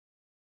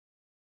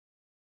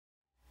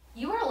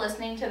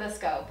listening to The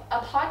Scope, a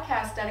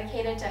podcast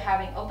dedicated to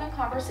having open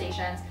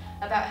conversations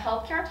about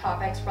healthcare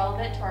topics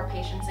relevant to our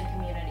patients and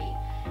community.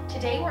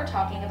 Today we're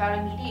talking about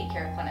immediate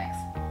care clinics.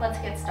 Let's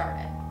get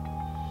started.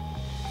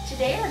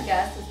 Today our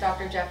guest is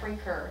Dr. Jeffrey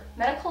Kerr,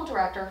 Medical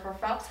Director for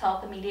Phelps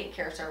Health Immediate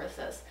Care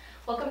Services.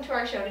 Welcome to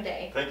our show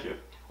today. Thank you.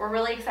 We're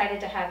really excited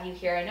to have you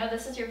here. I know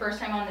this is your first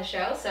time on the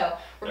show, so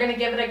we're going to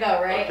give it a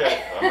go, right?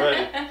 Okay, I'm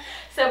ready.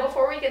 So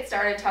before we get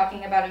started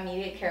talking about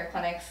immediate care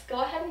clinics,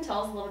 go ahead and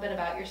tell us a little bit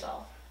about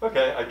yourself.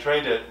 Okay, I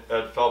trained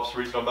at Phelps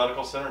Regional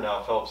Medical Center,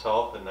 now Phelps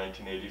Health, in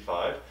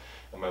 1985,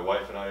 and my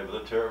wife and I have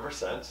lived here ever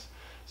since.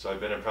 So I've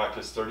been in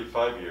practice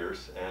 35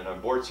 years, and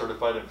I'm board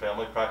certified in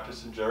family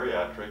practice and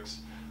geriatrics.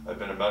 I've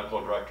been a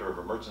medical director of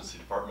emergency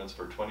departments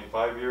for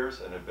 25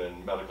 years, and have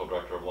been medical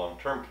director of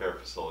long-term care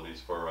facilities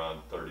for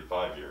around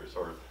 35 years,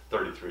 or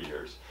 33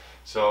 years.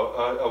 So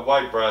a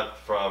wide breadth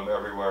from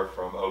everywhere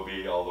from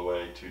OB all the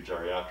way to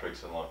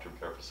geriatrics and long-term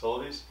care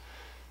facilities.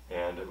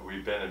 And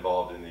we've been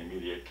involved in the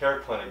immediate care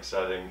clinic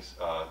settings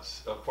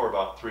for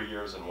about 3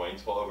 years in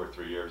Waynesville, over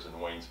 3 years in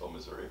Waynesville,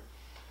 Missouri.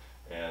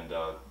 And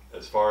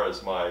as far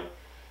as my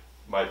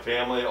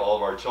family, all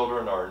of our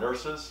children are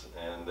nurses,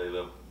 and they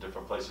live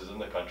different places in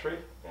the country.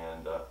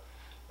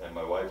 And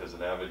my wife is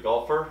an avid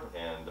golfer,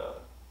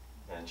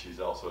 and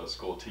she's also a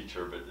school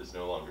teacher, but is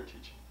no longer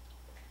teaching.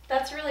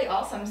 That's really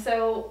awesome.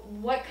 So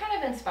what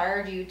kind of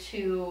inspired you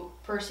to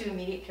pursue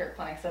immediate care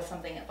clinics as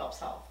something at Phelps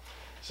Health?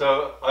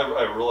 So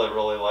I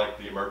really like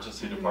the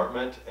emergency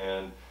department,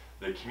 and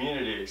the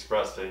community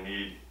expressed a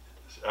need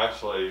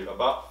actually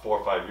about 4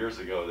 or 5 years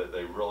ago that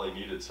they really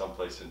needed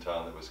someplace in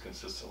town that was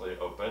consistently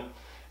open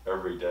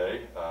every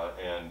day,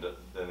 and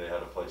then they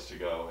had a place to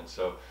go. And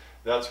so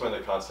that's when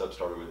the concept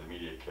started with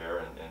immediate care,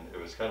 and it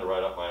was kind of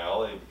right up my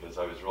alley because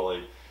I was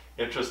really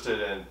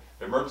interested in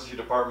the emergency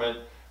department,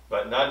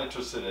 but not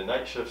interested in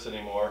night shifts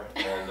anymore.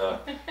 And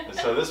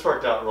so this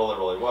worked out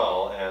really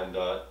well. And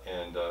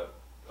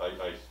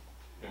I,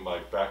 in my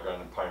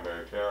background in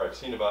primary care, I've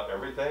seen about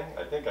everything.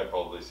 I think I've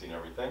probably seen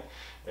everything.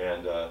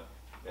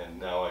 And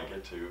now I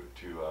get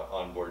to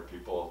onboard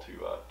people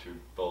to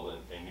build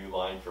a new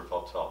line for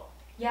Phelps Health.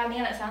 Yeah,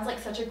 man, it sounds like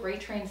such a great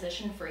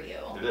transition for you.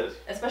 It is.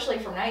 Especially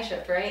from night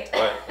shift, right?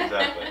 Right,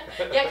 exactly.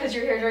 Yeah, because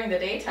you're here during the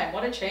daytime.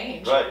 What a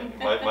change. Right.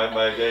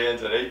 My day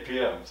ends at 8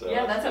 p.m. So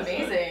yeah, that's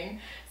amazing.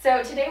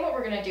 So today what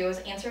we're going to do is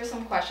answer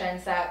some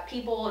questions that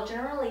people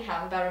generally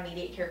have about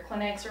immediate care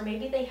clinics, or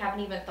maybe they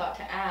haven't even thought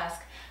to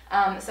ask.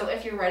 So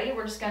if you're ready,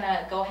 we're just going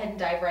to go ahead and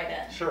dive right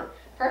in. Sure.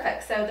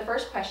 Perfect. So the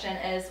first question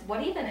is,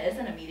 what even is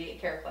an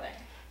immediate care clinic?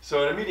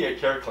 So an immediate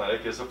care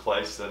clinic is a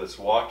place that it's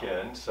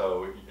walk-in,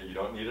 so you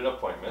don't need an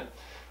appointment.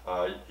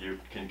 You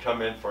can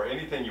come in for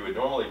anything you would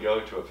normally go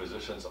to a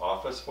physician's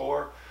office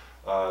for,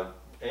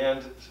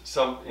 and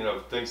some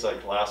things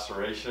like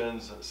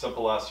lacerations,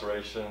 simple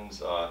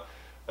lacerations,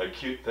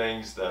 acute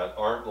things that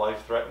aren't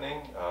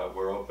life-threatening.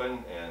 We're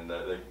open, and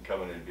they can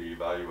come in and be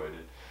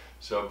evaluated.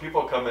 So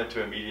people come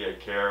into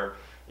immediate care,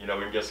 we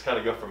can just kind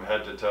of go from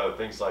head to toe.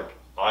 Things like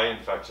eye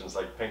infections,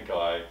 like pink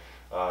eye.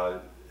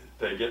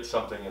 They get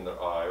something in their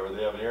eye, or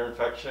they have an ear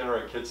infection,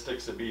 or a kid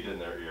sticks a bead in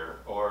their ear,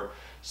 or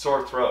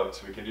sore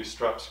throats. We can do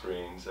strep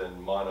screens and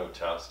mono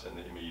test in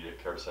the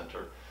immediate care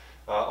center.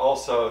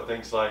 Also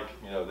things like,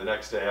 the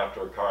next day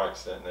after a car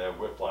accident, they have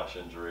whiplash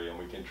injury, and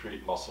we can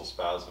treat muscle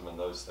spasm and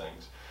those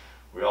things.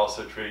 We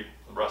also treat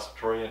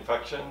respiratory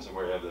infections, and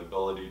we have the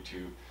ability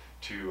to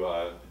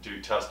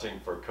do testing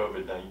for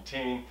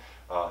COVID-19,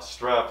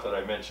 strep that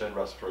I mentioned,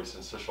 respiratory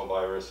syncytial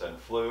virus, and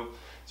flu.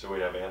 So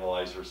we have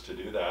analyzers to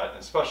do that,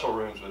 and special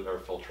rooms with air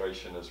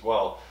filtration as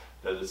well,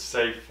 that is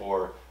safe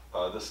for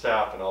the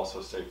staff and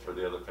also safe for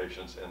the other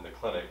patients in the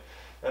clinic.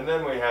 And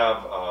then we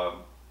have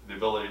the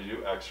ability to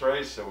do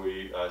x-rays, so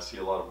we see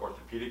a lot of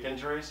orthopedic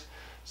injuries.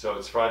 So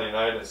it's Friday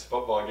night, it's a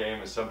football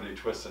game, and somebody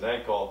twists an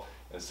ankle.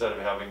 Instead of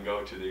having to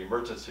go to the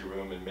emergency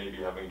room and maybe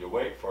having to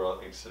wait for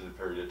an extended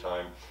period of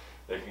time,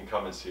 they can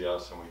come and see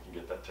us, and we can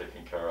get that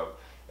taken care of.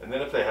 And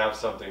then if they have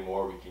something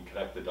more, we can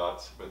connect the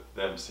dots with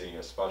them seeing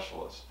a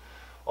specialist.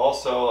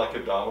 Also, like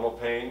abdominal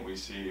pain, we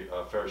see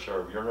a fair share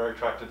of urinary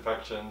tract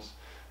infections,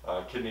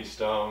 kidney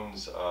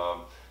stones,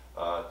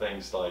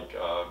 things like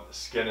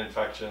skin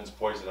infections,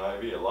 poison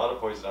ivy, a lot of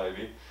poison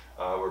ivy,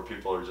 where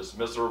people are just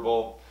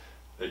miserable.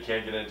 They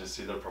can't get in to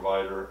see their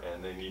provider,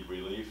 and they need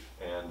relief,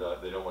 and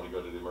they don't want to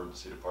go to the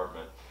emergency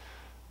department.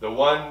 The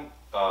one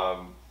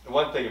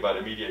thing about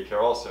immediate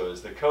care also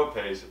is the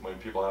co-pays. When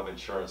people have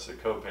insurance, the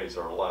co-pays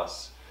are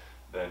less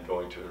than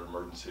going to an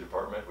emergency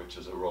department, which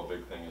is a real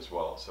big thing as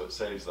well. So it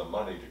saves them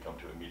money to come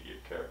to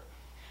immediate care.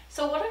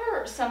 So what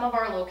are some of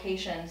our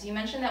locations? You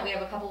mentioned that we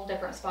have a couple of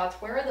different spots.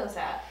 Where are those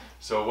at?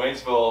 So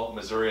Waynesville,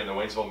 Missouri, and the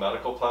Waynesville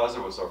Medical Plaza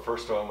was our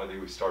first one.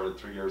 We started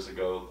 3 years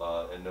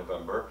ago in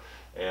November,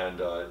 and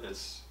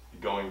it's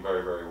going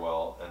very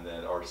well. And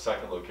then our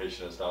second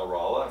location is now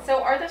Rolla.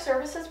 So are the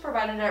services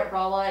provided at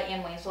Rolla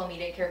and Waynesville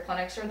Immediate Care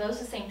Clinics, are those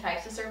the same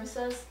types of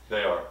services?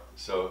 They are.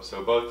 So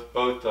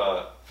both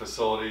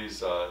facilities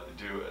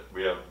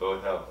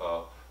both have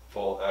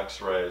full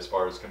X-ray as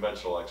far as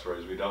conventional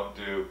X-rays. We don't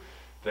do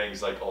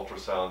things like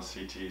ultrasounds,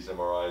 CTs,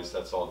 MRIs,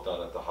 that's all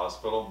done at the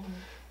hospital.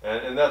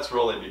 And that's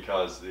really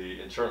because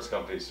the insurance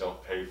companies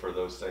don't pay for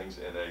those things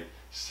in a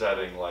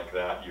setting like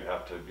that. You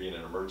have to be in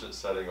an emergent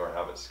setting or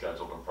have it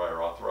scheduled and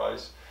prior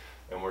authorized.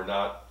 And we're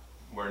not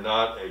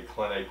a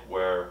clinic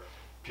where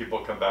people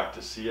come back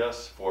to see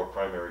us for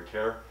primary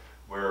care.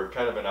 We're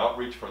kind of an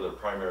outreach for their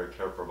primary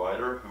care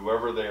provider.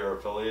 Whoever they are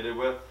affiliated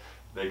with,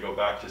 they go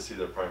back to see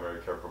their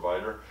primary care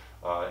provider,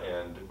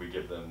 and we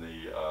give them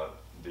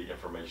the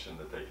information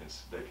that they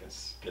can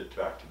get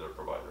back to their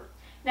provider.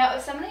 Now,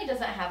 if somebody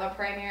doesn't have a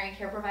primary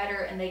care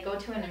provider and they go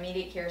to an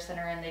immediate care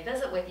center and they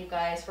visit with you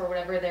guys for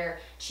whatever their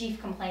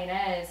chief complaint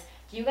is,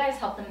 do you guys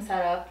help them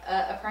set up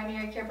a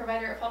primary care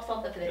provider? It pops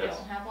up if they Yes.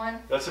 don't have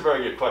one. That's a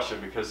very good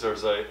question, because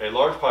there's a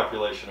large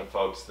population of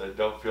folks that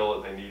don't feel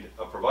that they need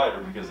a provider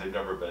because they've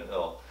never been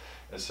ill.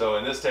 And so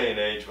in this day and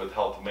age with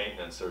health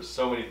maintenance, there's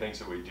so many things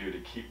that we do to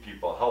keep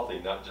people healthy,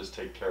 not just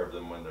take care of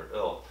them when they're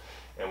ill.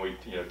 And we,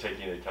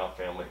 taking into account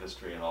family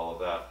history and all of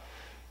that.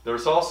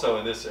 There's also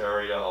in this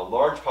area a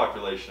large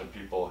population of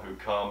people who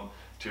come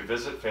to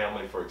visit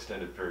family for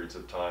extended periods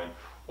of time,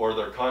 or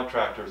they're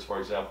contractors, for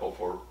example,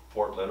 for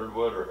Fort Leonard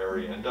Wood or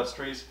area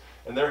industries,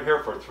 and they're here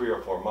for 3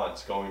 or 4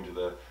 months going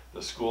to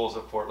the schools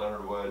at Fort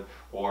Leonard Wood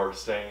or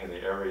staying in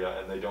the area,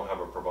 and they don't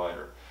have a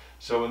provider.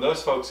 So when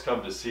those folks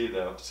come to see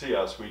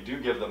us, we do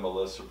give them a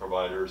list of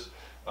providers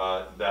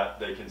that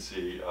they can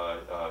see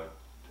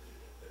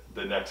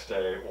the next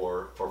day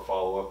or for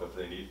follow-up if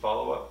they need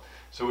follow-up.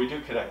 So we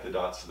do connect the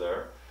dots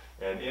there.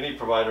 And any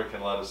provider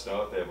can let us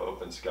know if they have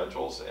open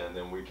schedules, and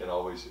then we can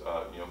always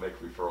make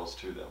referrals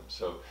to them.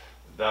 So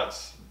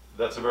that's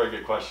a very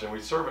good question.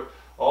 We serve it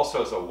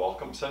also as a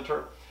welcome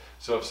center.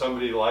 So if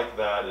somebody like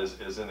that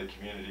is in the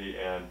community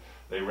and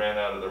they ran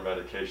out of their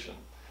medication,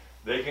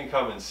 they can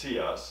come and see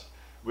us.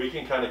 We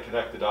can kind of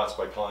connect the dots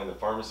by calling the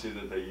pharmacy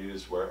that they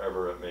use,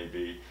 wherever it may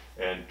be,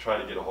 and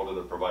try to get a hold of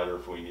the provider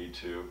if we need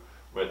to.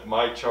 With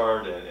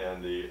MyChart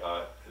and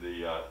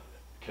the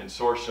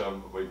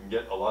consortium, we can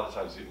get a lot of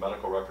times the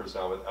medical records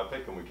now with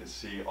Epic, and we can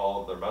see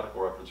all of their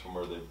medical records from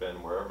where they've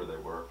been, wherever they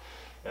were.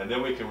 And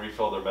then we can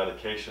refill their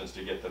medications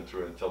to get them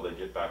through until they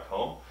get back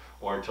home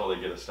or until they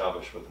get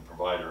established with a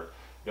provider.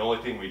 The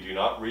only thing we do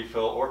not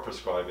refill or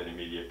prescribe in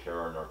immediate care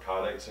are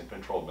narcotics and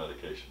controlled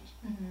medications.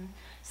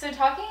 So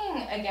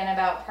talking again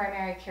about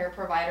primary care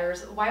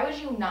providers, why would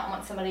you not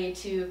want somebody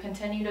to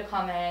continue to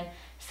come in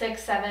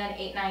 6, 7,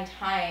 8, 9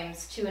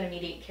 times to an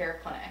immediate care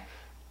clinic?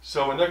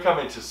 So when they're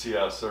coming to see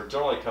us, they're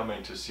generally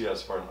coming to see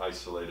us for an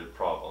isolated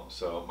problem.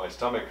 So my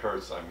stomach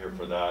hurts, I'm here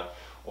for that,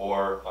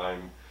 or I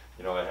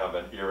have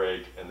an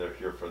earache and they're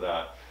here for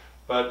that.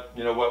 But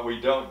what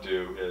we don't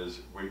do is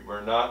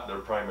we're not their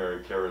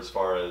primary care as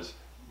far as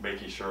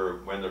making sure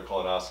when their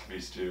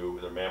colonoscopies due,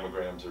 their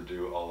mammograms are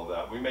due, all of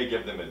that. We may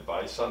give them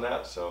advice on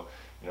that. So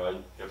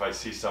if I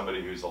see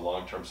somebody who's a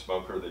long-term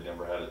smoker, they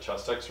never had a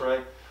chest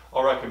x-ray,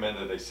 I'll recommend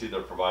that they see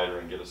their provider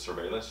and get a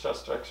surveillance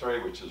chest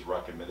x-ray, which is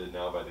recommended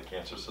now by the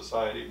Cancer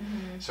Society.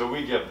 So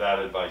we give that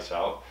advice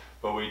out,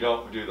 but we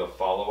don't do the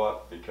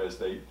follow-up because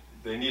they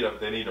need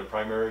a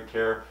primary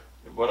care,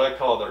 what I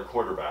call their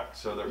quarterback.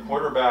 So their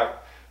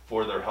quarterback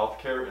for their health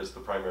care is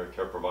the primary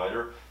care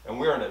provider, and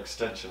we're an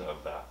extension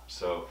of that.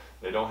 So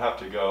they don't have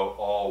to go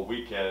all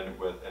weekend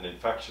with an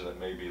infection that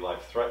may be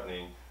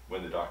life-threatening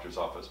when the doctor's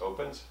office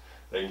opens.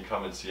 They can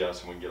come and see us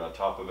and we can get on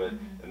top of it,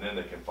 and then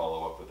they can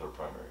follow up with their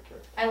primary care.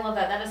 I love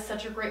that. That is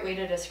such a great way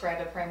to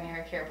describe a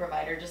primary care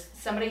provider. Just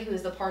somebody who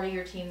is the part of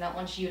your team that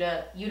wants you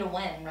to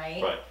win,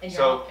 right? Right. In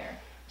your healthcare.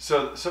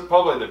 So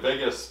probably the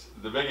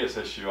biggest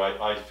issue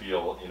I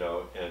feel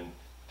in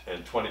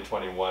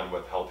 2021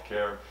 with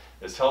healthcare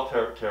is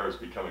healthcare is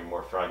becoming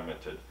more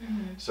fragmented.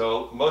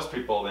 So most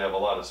people, they have a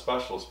lot of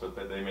specialists, but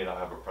they may not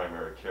have a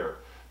primary care.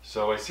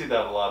 So I see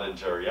that a lot in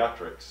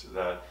geriatrics,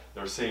 that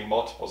they're seeing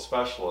multiple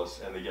specialists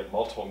and they get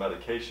multiple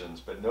medications,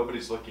 but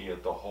nobody's looking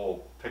at the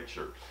whole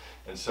picture.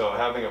 And so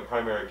having a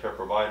primary care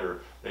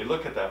provider, they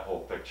look at that whole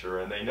picture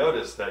and they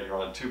notice that you're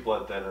on 2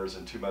 blood thinners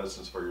and 2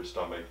 medicines for your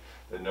stomach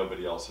that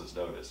nobody else has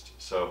noticed.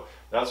 So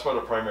that's what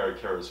a primary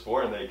care is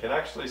for, and they can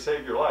actually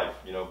save your life,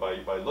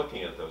 by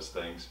looking at those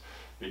things,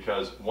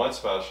 because one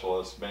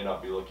specialist may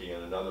not be looking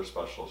at another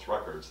specialist's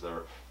records.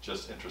 They're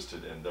just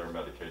interested in their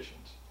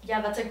medications. Yeah,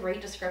 that's a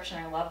great description.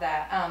 I love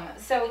that.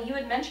 So you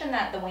had mentioned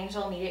that the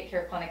Waynesville Immediate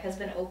Care Clinic has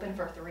been open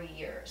for 3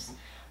 years.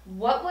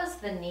 What was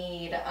the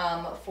need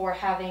for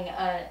having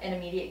an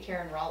immediate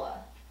care in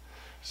Rolla?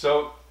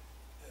 So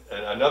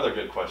another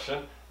good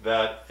question,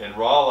 that in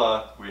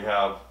Rolla we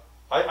have,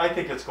 I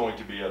think it's going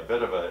to be a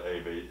bit of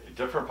a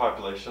different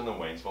population than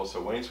Waynesville.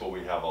 So Waynesville,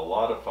 we have a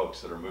lot of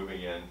folks that are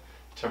moving in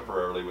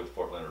temporarily with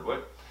Fort Leonard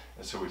Wood,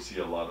 and so we see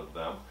a lot of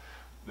them.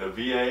 The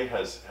VA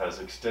has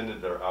extended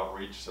their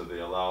outreach, so they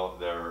allow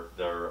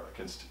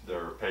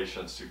their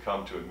patients to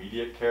come to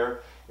immediate care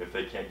if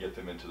they can't get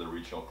them into the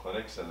regional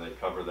clinics, and they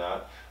cover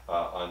that.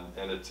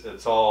 And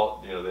it's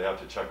all, they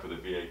have to check with the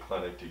VA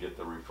clinic to get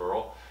the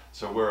referral.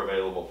 So we're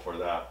available for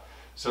that.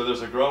 So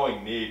there's a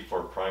growing need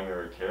for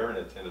primary care,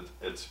 and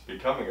it's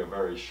becoming a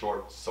very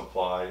short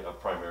supply of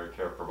primary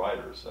care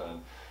providers.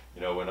 And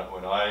You know, when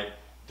I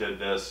did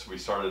this, we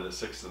started at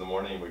 6 in the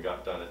morning and we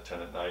got done at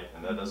 10 at night,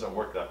 and that doesn't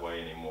work that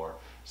way anymore.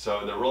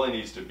 So there really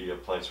needs to be a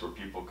place where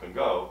people can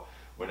go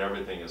when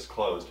everything is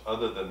closed,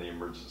 other than the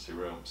emergency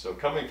room. So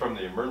coming from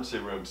the emergency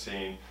room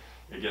scene,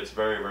 it gets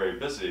very, very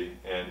busy,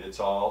 and it's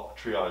all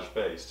triage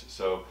based.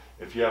 So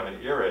if you have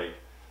an earache,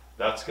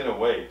 that's going to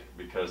wait,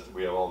 because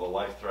we have all the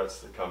life threats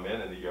that come in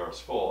and the ER is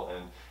full.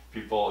 And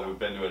people who've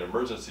been to an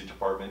emergency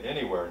department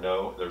anywhere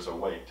know there's a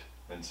wait.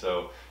 And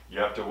so you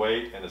have to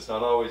wait, and it's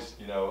not always,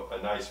 you know,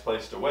 a nice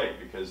place to wait,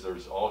 because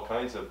there's all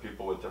kinds of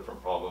people with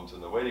different problems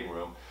in the waiting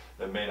room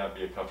that may not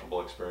be a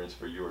comfortable experience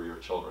for you or your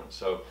children.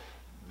 So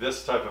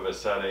this type of a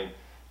setting,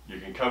 you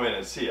can come in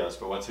and see us,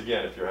 but once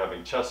again, if you're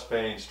having chest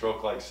pain,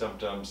 stroke-like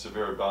symptoms,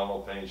 severe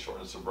abdominal pain,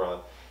 shortness of breath,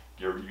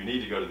 you need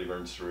to go to the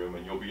emergency room,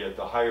 and you'll be at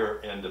the higher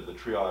end of the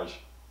triage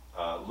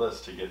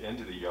list to get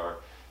into the ER,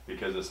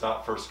 because it's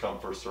not first come,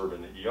 first serve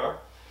in the ER.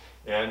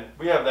 And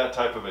we have that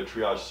type of a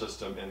triage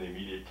system in the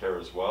immediate care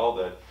as well,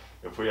 that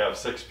if we have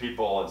 6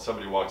 people and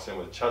somebody walks in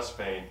with chest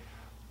pain,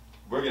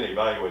 we're going to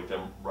evaluate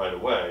them right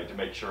away to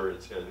make sure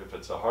if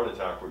it's a heart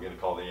attack, we're going to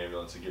call the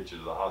ambulance and get you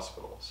to the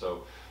hospital.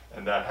 So,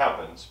 and that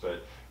happens,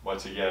 but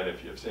once again,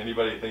 if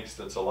anybody thinks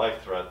that's a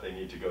life threat, they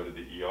need to go to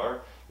the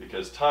ER,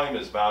 because time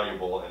is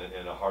valuable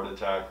in a heart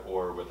attack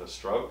or with a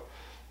stroke,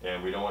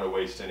 and we don't want to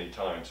waste any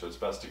time. So it's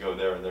best to go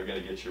there, and they're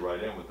going to get you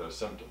right in with those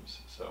symptoms.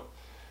 So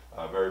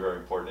very, very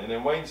important. And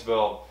in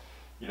Waynesville,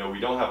 you know, we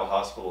don't have a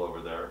hospital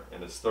over there,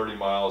 and it's 30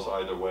 miles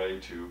either way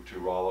to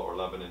Rolla or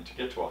Lebanon to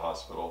get to a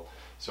hospital.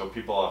 So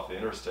people off the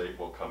interstate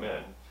will come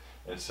in.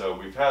 And so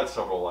we've had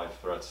several life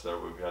threats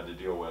that we've had to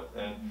deal with.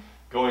 And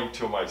going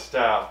to my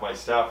staff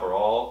are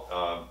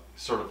all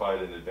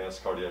certified in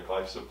advanced cardiac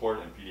life support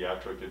and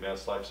pediatric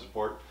advanced life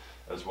support,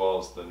 as well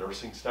as the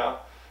nursing staff.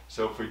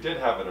 So if we did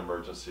have an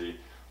emergency,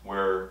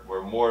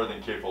 we're more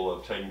than capable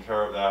of taking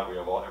care of that. We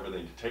have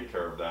everything to take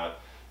care of that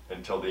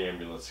until the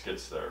ambulance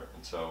gets there.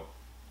 And so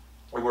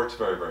it works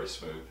very, very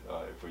smooth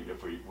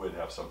if we would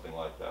have something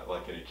like that,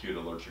 like an acute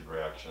allergic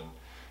reaction,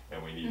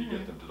 and we need to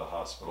get them to the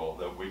hospital,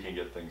 that we can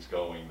get things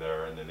going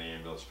there, and then the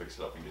ambulance picks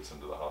it up and gets them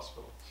to the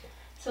hospital.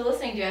 So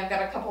listening to you, I've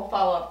got a couple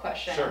follow-up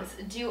questions. Sure.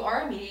 Do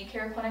our immediate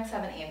care clinics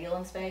have an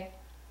ambulance bay?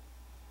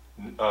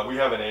 We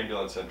have an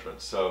ambulance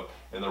entrance. So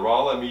in the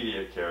Rolla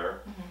immediate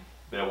care,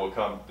 the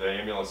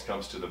ambulance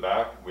comes to the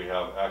back. We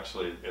have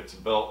it's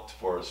built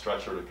for a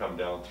stretcher to come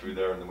down through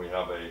there, and then we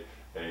have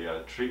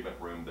a treatment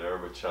room there,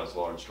 which has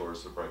large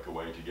doors that break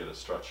away to get a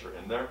stretcher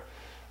in there.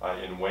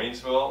 In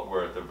Waynesville,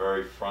 we're at the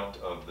very front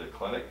of the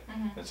clinic,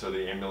 and so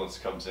the ambulance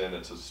comes in.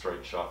 It's a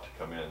straight shot to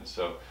come in.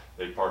 So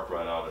they park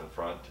right out in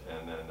front,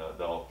 and then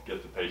they'll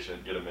get the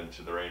patient, get them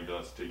into their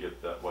ambulance to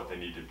get what they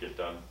need to get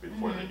done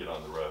before they get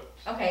on the road.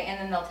 Okay, and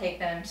then they'll take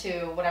them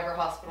to whatever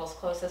hospital's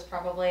closest,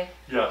 probably,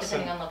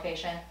 depending on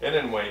location. And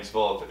in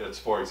Waynesville, if it's,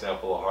 for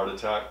example, a heart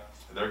attack,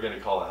 they're going to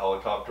call a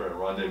helicopter and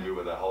rendezvous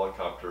with a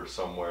helicopter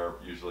somewhere,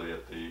 usually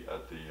at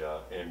the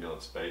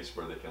ambulance base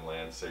where they can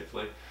land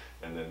safely,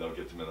 and then they'll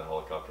get them in the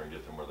helicopter and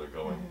get them where they're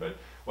going. But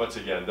once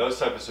again, those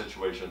type of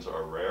situations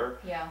are rare.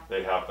 Yeah.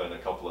 They happen a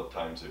couple of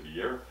times a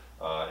year,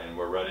 and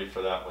we're ready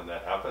for that when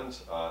that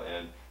happens.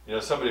 And you know,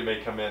 somebody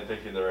may come in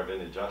thinking they're having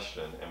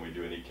indigestion, and we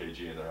do an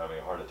EKG and they're having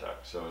a heart attack.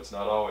 So it's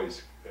not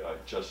always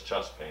just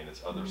chest pain;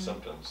 it's other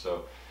symptoms.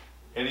 So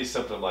any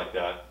symptom like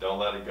that, don't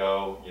let it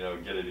go. You know,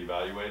 get it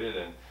evaluated.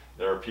 And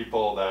there are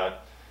people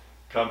that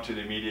come to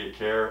the immediate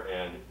care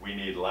and we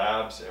need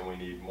labs and we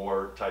need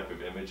more type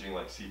of imaging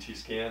like CT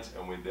scans,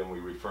 and then we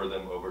refer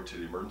them over to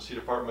the emergency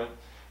department.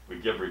 We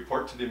give a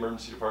report to the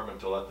emergency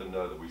department to let them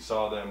know that we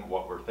saw them,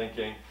 what we're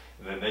thinking,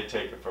 and then they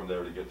take it from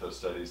there to get those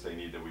studies they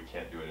need that we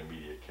can't do in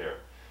immediate care.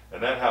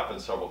 And that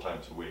happens several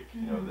times a week,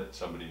 you know, that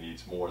somebody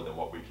needs more than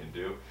what we can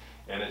do.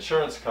 And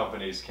insurance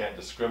companies can't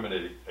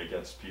discriminate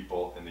against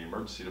people in the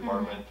emergency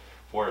department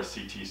for a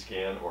CT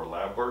scan or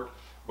lab work,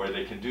 where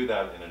they can do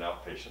that in an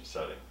outpatient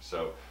setting.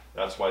 So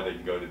that's why they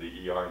can go to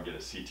the ER and get a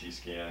CT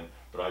scan,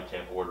 but I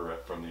can't order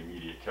it from the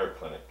immediate care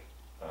clinic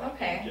and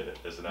get it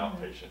as an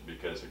outpatient,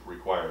 because it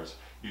requires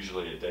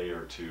usually a day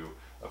or two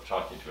of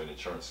talking to an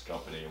insurance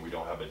company, and we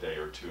don't have a day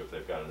or two if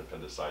they've got an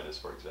appendicitis,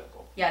 for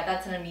example. Yeah,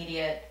 that's an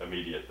immediate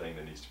thing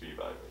that needs to be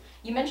evaluated.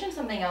 You mentioned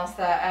something else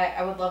that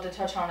I would love to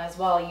touch on as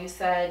well. You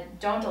said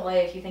don't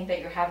delay if you think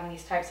that you're having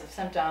these types of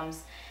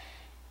symptoms.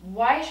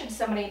 Why should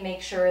somebody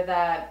make sure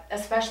that,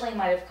 especially in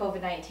light of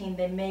COVID-19,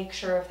 they make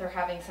sure if they're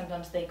having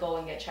symptoms, they go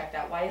and get checked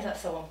out? Why is that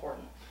so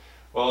important?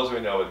 Well, as we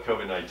know, with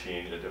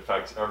COVID-19, it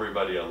affects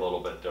everybody a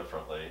little bit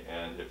differently.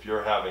 And if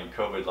you're having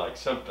COVID-like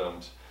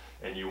symptoms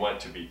and you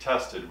want to be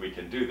tested, we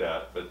can do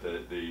that, but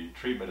the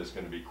treatment is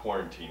going to be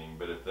quarantining.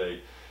 But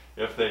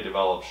if they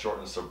develop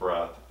shortness of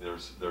breath,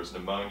 there's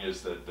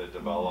pneumonias that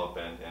develop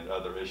and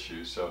other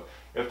issues. So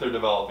if they're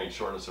developing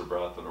shortness of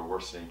breath and a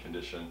worsening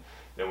condition,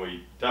 then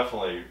we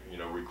definitely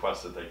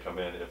request that they come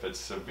in. If it's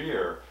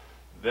severe,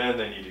 then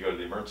they need to go to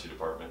the emergency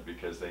department,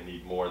 because they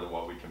need more than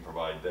what we can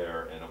provide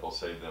there, and it will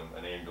save them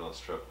an ambulance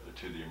trip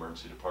to the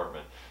emergency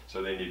department.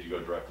 So they need to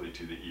go directly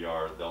to the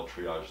ER. They'll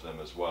triage them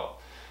as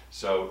well.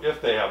 So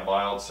if they have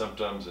mild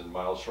symptoms and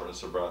mild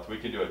shortness of breath, we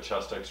can do a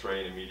chest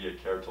x-ray in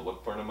immediate care to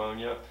look for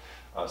pneumonia.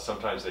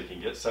 Sometimes they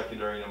can get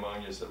secondary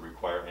pneumonias that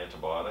require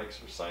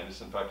antibiotics or sinus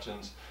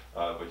infections,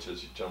 which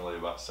is generally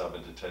about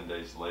 7 to 10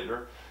 days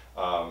later.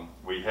 And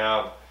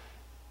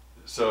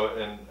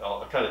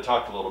I'll kind of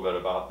talk a little bit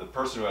about the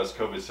person who has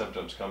COVID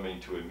symptoms coming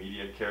to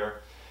immediate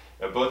care.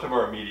 At both of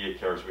our immediate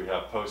cares, we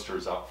have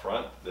posters out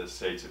front that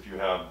states if you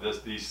have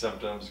these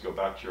symptoms, go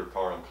back to your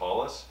car and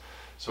call us.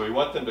 So we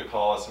want them to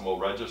call us and we'll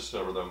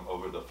register them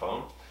over the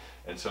phone.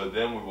 And so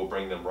then we will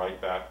bring them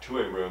right back to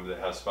a room that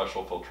has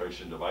special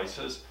filtration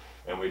devices,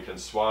 and we can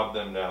swab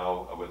them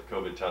now with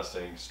COVID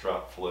testing,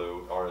 strep,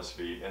 flu,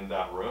 RSV in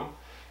that room.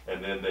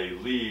 And then they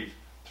leave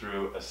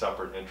through a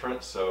separate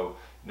entrance. So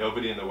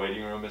nobody in the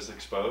waiting room is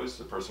exposed.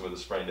 The person with a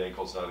sprained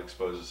ankle is not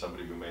exposed to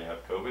somebody who may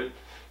have COVID.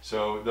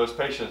 So those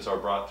patients are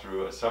brought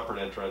through a separate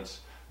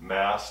entrance,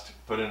 masked,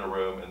 put in a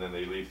room, and then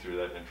they leave through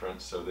that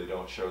entrance so they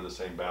don't share the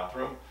same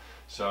bathroom.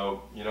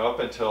 So, up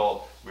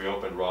until we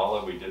opened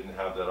Rolla, we didn't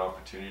have that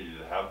opportunity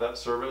to have that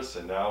service,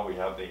 and now we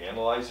have the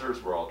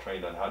analyzers. We're all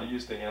trained on how to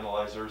use the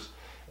analyzers,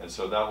 and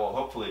so that will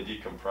hopefully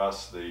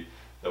decompress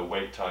the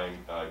wait time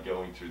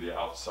going through the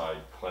outside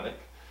clinic.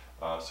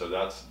 So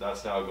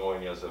that's now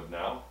going as of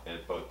now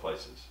at both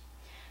places.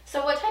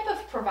 So what type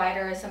of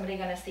provider is somebody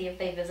going to see if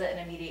they visit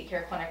an immediate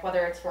care clinic,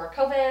 whether it's for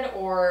COVID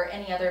or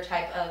any other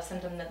type of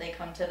symptom that they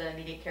come to the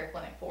immediate care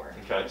clinic for?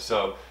 Okay,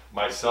 so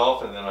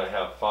myself, and then I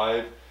have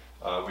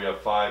we have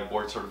 5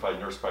 board-certified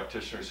nurse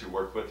practitioners who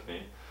work with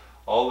me.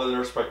 All of the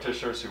nurse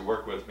practitioners who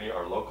work with me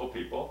are local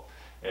people,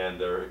 and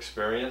they're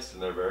experienced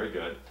and they're very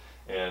good.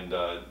 And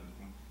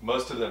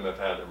most of them have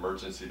had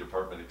emergency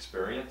department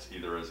experience,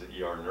 either as an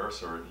ER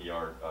nurse or an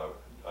ER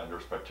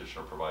nurse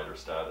practitioner provider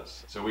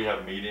status. So we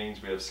have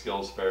meetings, we have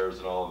skills fairs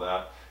and all of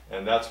that,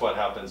 and that's what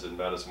happens in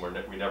medicine.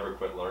 We never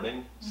quit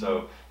learning. Mm-hmm.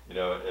 So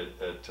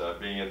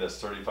being in this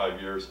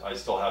 35 years, I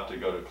still have to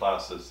go to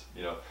classes,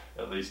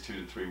 at least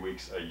 2 to 3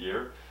 weeks a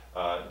year,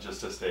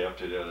 just to stay up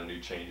to date on new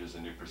changes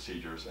and new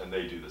procedures, and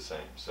they do the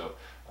same. So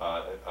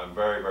I'm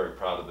very, very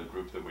proud of the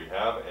group that we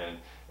have,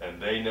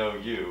 and they know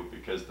you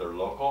because they're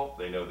local,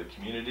 they know the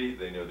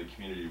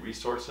community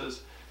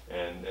resources,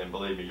 and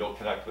believe me, you'll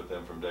connect with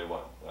them from day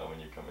one when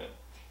you come in.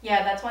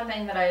 Yeah, that's one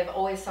thing that I've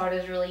always thought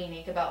is really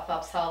unique about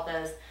Phelps Health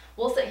is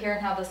we'll sit here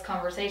and have this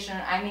conversation.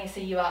 I may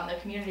see you out in the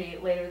community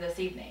later this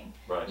evening.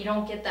 Right. You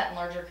don't get that in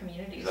larger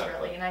communities,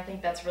 exactly. Really, and I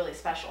think that's really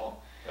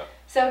special. Yeah.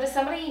 So does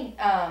somebody,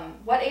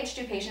 what age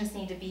do patients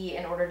need to be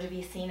in order to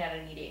be seen at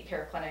an immediate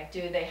care clinic?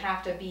 Do they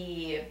have to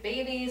be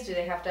babies? Do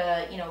they have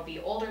to, be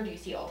older? Do you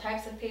see all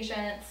types of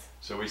patients?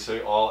 So we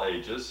see all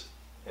ages,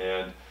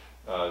 and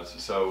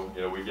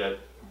we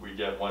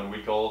get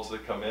 1-week-olds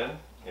that come in,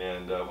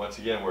 and once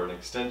again, we're an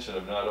extension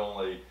of not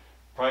only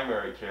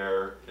primary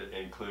care. It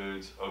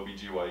includes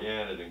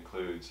OBGYN, it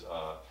includes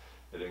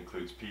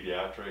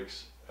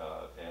pediatrics,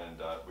 and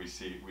we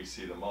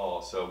see them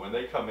all. So when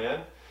they come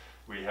in,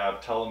 we have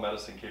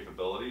telemedicine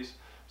capabilities.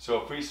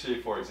 So if we see,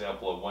 for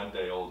example, a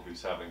 1-day-old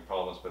who's having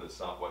problems, but it's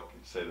not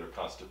say they're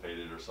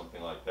constipated or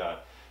something like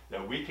that,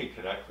 then we can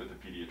connect with the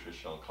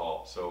pediatrician on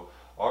call. So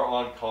our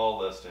on-call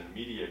list in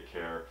immediate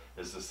care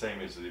is the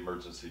same as the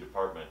emergency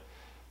department.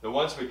 The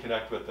ones we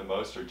connect with the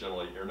most are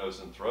generally ear, nose,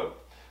 and throat.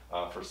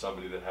 For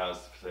somebody that has,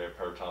 say, a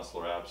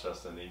paratonsillar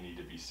abscess, then they need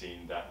to be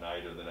seen that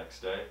night or the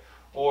next day,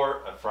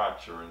 or a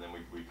fracture, and then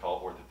we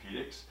call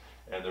orthopedics.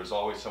 And there's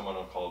always someone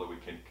on call that we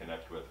can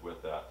connect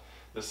with that.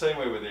 The same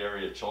way with the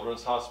area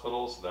children's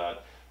hospitals,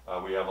 that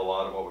we have a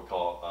lot of what we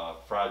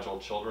call fragile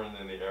children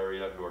in the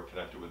area who are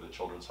connected with the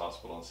Children's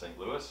Hospital in St.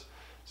 Louis.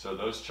 So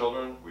those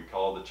children, we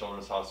call the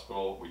Children's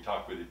Hospital, we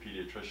talk with the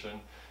pediatrician,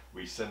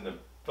 we send them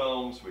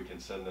films, we can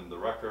send them the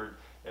record,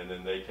 and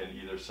then they can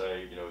either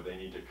say, they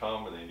need to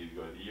come or they need to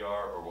go to the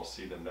ER, or we'll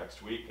see them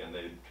next week, and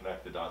they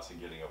connect the dots in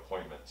getting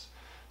appointments.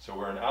 So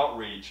we're an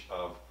outreach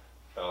of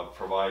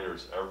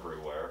providers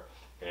everywhere,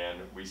 and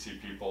we see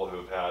people who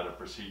have had a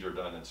procedure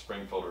done in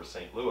Springfield or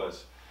St.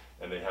 Louis,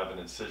 and they have an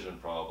incision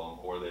problem,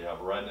 or they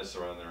have redness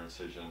around their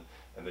incision,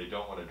 and they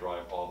don't want to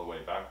drive all the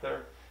way back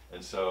there.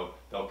 And so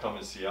they'll come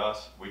and see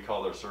us, we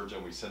call their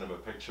surgeon, we send them a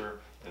picture,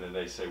 and then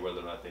they say whether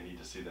or not they need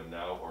to see them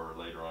now or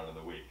later on in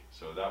the week.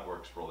 So that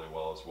works really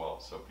well as well,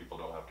 so people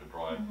don't have to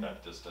drive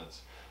that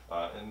distance.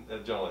 And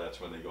generally that's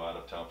when they go out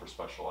of town for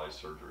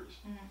specialized surgeries.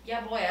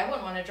 Yeah, boy, I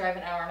wouldn't want to drive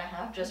an hour and a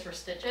half just for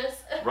stitches.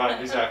 Right,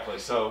 exactly.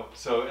 So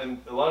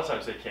and a lot of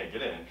times they can't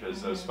get in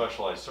because those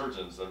specialized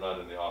surgeons, they're not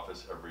in the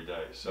office every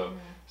day. So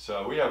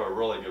we have a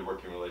really good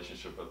working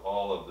relationship with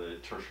all of the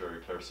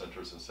tertiary care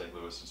centers in St.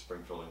 Louis and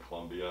Springfield and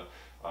Columbia,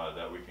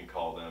 that we can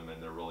call them,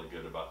 and they're really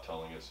good about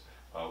telling us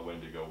when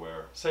to go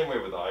where. Same way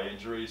with eye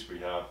injuries, we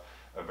have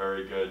a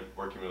very good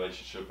working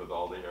relationship with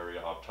all the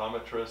area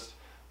optometrists,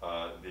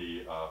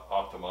 the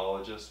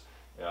ophthalmologists,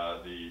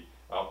 the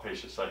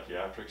outpatient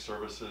psychiatric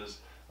services.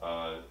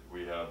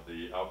 We have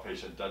the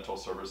outpatient dental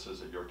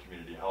services at Your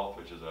Community Health,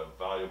 which is a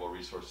valuable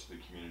resource to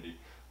the community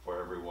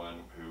for everyone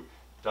who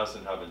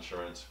doesn't have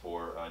insurance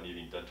for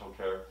needing dental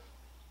care.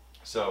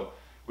 So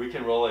we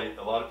can really,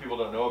 a lot of people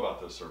don't know about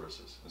those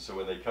services. And so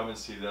when they come and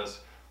see this,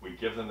 we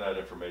give them that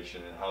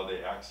information and how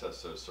they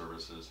access those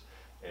services,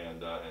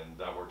 and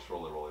that works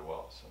really, really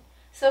well.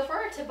 So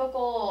for a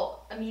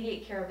typical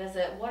immediate care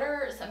visit, what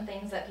are some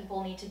things that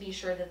people need to be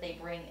sure that they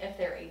bring if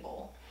they're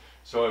able?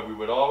 So we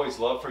would always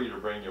love for you to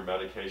bring your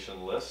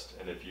medication list,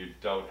 and if you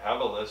don't have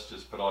a list,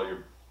 just put all your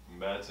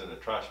meds in a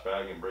trash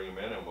bag and bring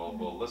them in, and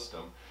we'll list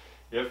them.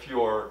 If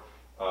you're,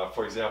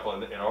 for example,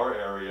 in our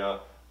area,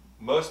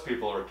 most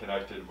people are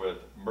connected with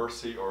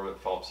Mercy or with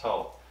Phelps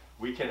Health.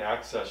 We can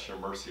access your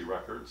Mercy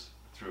records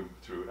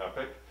through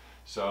Epic.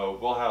 So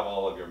we'll have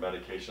all of your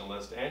medication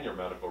list and your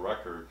medical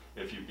record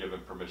if you've given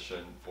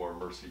permission for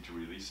Mercy to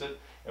release it,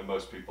 and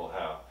most people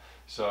have.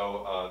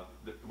 So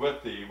with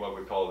what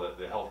we call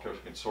the Healthcare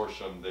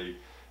Consortium,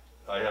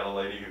 I had a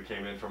lady who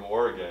came in from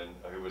Oregon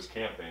who was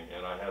camping,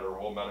 and I had her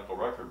whole medical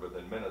record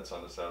within minutes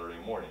on a Saturday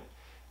morning.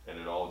 And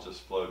it all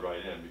just flowed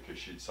right in because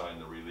she'd signed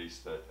the release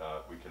that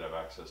we could have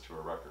access to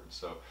her records.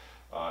 So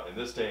in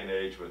this day and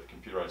age with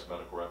computerized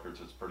medical records,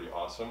 it's pretty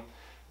awesome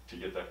to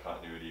get that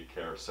continuity of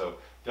care. So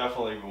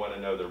definitely we want to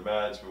know their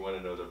meds, we want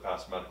to know their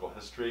past medical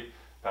history,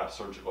 past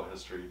surgical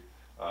history,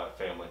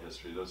 family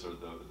history. Those are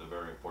the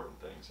very important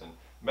things. And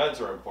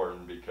meds are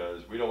important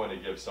because we don't want to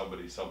give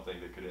somebody something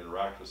that could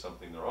interact with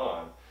something they're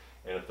on,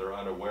 and if they're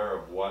unaware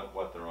of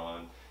what they're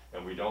on,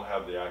 and we don't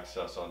have the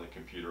access on the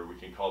computer, we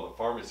can call the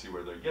pharmacy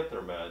where they get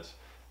their meds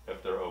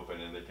if they're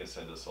open, and they can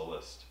send us a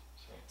list.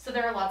 So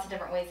there are lots of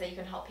different ways that you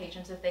can help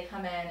patients if they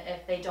come in,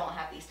 if they don't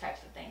have these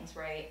types of things,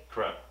 right?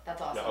 Correct.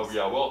 That's awesome.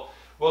 Yeah,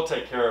 we'll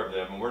take care of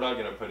them, and we're not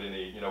going to put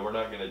any, we're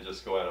not going to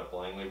just go at it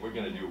blindly. We're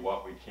going to do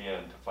what we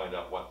can to find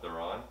out what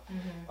they're on.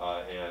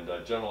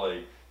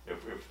 Generally,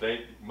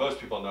 most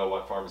people know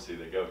what pharmacy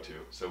they go to,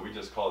 so we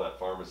just call that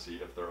pharmacy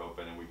if they're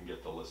open, and we can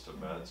get the list of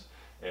meds.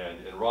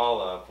 And in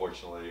Rolla,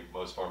 fortunately,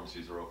 most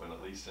pharmacies are open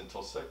at least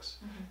until 6,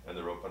 and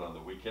they're open on the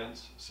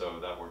weekends, so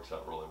that works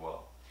out really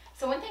well.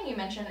 So one thing you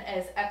mentioned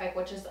is Epic,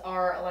 which is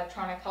our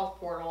electronic health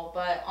portal,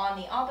 but on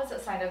the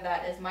opposite side of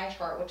that is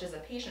MyChart, which is a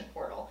patient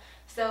portal.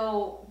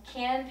 So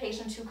can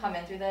patients who come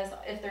in through this,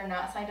 if they're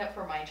not signed up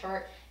for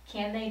MyChart,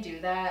 can they do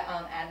that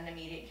at an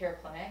immediate care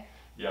clinic?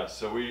 Yes,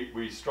 so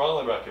we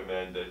strongly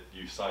recommend that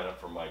you sign up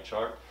for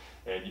MyChart.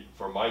 And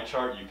for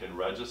MyChart, you can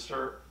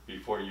register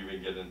before you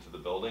even get into the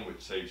building,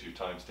 which saves you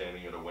time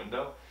standing at a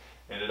window.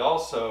 And it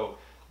also,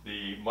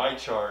 the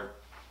MyChart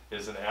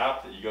is an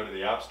app that you go to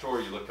the App Store,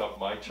 you look up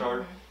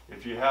MyChart.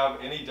 If you have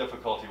any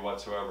difficulty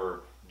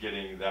whatsoever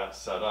getting that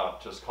set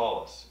up, just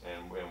call us,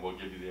 and we'll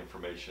give you the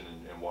information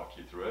and walk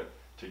you through it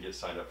to get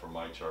signed up for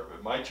MyChart.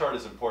 But MyChart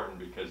is important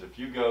because if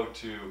you go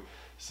to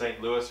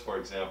St. Louis, for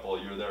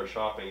example, you're there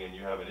shopping and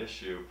you have an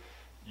issue,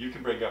 you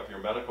can bring up your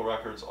medical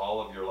records, all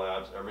of your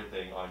labs,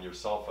 everything on your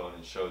cell phone,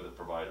 and show the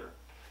provider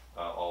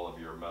all of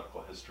your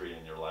medical history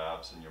and your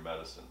labs and your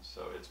medicines.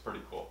 So it's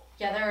pretty cool.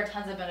 Yeah, there are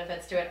tons of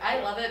benefits to it.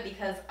 I love it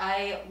because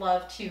I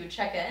love to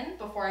check in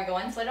before I go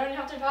in, so I don't even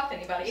have to talk to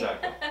anybody.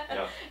 Exactly.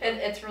 Yeah.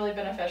 It's really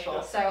beneficial.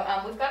 Yeah.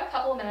 So we've got a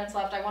couple of minutes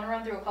left. I want to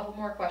run through a couple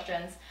more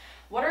questions.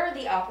 What are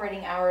the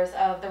operating hours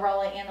of the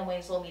Rolla and the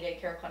Waynesville Immediate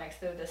Care Clinics?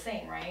 They're the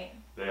same, right?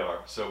 They are.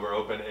 So we're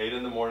open 8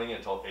 in the morning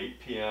until 8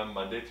 p.m.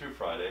 Monday through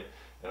Friday.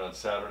 And on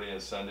Saturday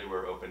and Sunday,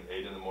 we're open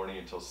 8 in the morning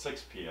until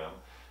 6 p.m.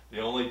 The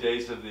only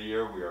days of the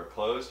year we are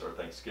closed are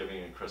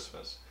Thanksgiving and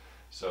Christmas.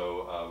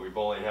 So we've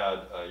only had,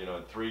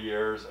 in 3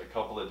 years, a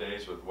couple of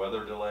days with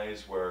weather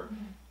delays where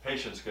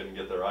patients couldn't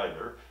get there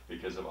either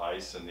because of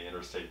ice and the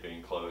interstate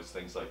being closed,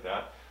 things like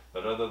that.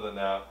 But other than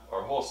that,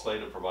 our whole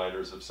slate of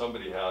providers, if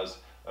somebody has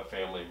a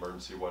family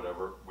emergency,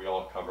 whatever, we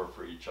all cover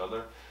for each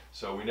other.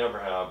 So we never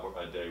have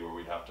a day where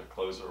we have to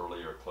close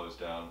early or close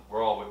down.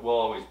 We'll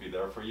always be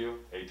there for you,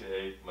 8 to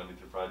 8, Monday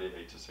through Friday,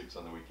 8 to 6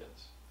 on the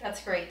weekends.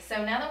 That's great.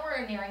 So now that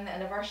we're nearing the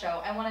end of our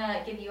show, I want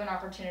to give you an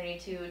opportunity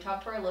to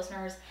talk to our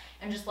listeners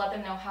and just let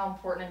them know how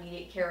important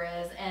immediate care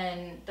is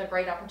and the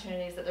great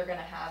opportunities that they're going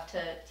to have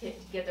to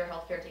get their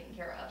health care taken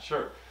care of.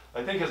 Sure.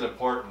 I think it's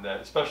important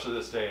that, especially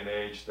this day and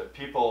age, that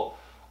people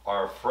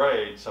are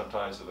afraid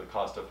sometimes of the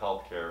cost of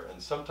health care, and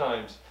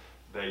sometimes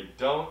they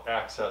don't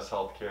access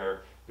health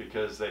care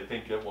because they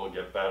think it will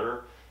get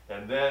better,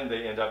 and then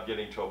they end up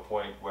getting to a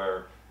point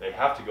where they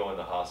have to go in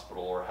the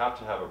hospital or have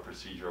to have a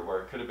procedure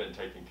where it could have been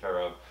taken care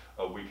of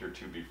a week or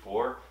two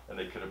before, and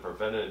they could have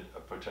prevented a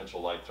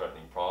potential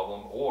life-threatening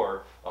problem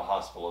or a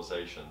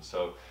hospitalization.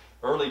 So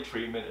early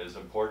treatment is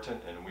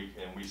important,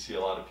 and we see a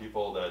lot of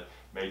people that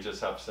may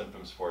just have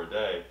symptoms for a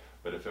day,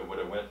 but if it would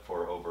have went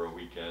for over a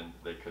weekend,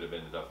 they could have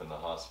ended up in the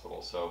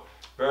hospital. So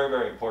very,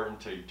 very important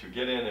to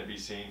get in and be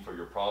seen for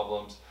your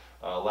problems.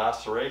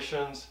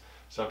 Lacerations,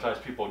 sometimes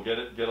people get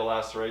a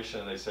laceration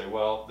and they say,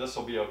 well, this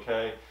will be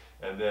okay,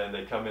 and then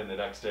they come in the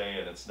next day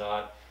and it's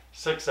not.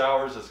 6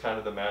 hours is kind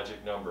of the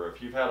magic number.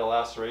 If you've had a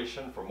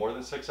laceration for more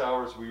than 6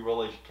 hours, we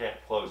really can't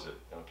close it,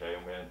 okay,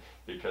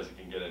 because it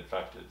can get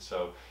infected.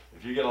 So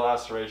if you get a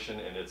laceration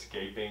and it's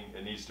gaping,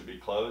 it needs to be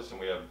closed, and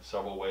we have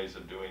several ways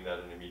of doing that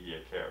in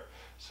immediate care.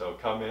 So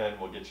come in,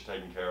 we'll get you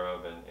taken care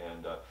of,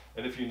 and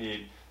if you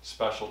need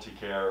specialty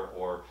care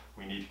or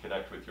we need to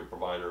connect with your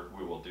provider,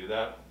 we will do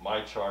that.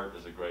 MyChart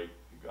is a great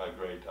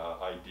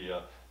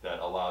idea that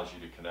allows you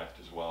to connect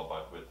as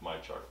well with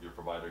MyChart. Your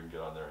provider can get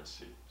on there and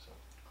see. So.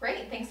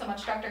 Great. Thanks so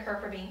much, Dr. Kerr,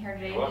 for being here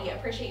today. We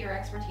appreciate your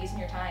expertise and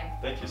your time.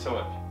 Thank you so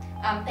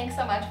much. Thanks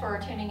so much for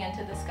tuning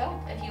into The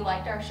Scope. If you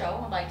liked our show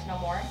and would like to know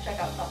more, check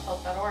out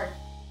selfhelp.org.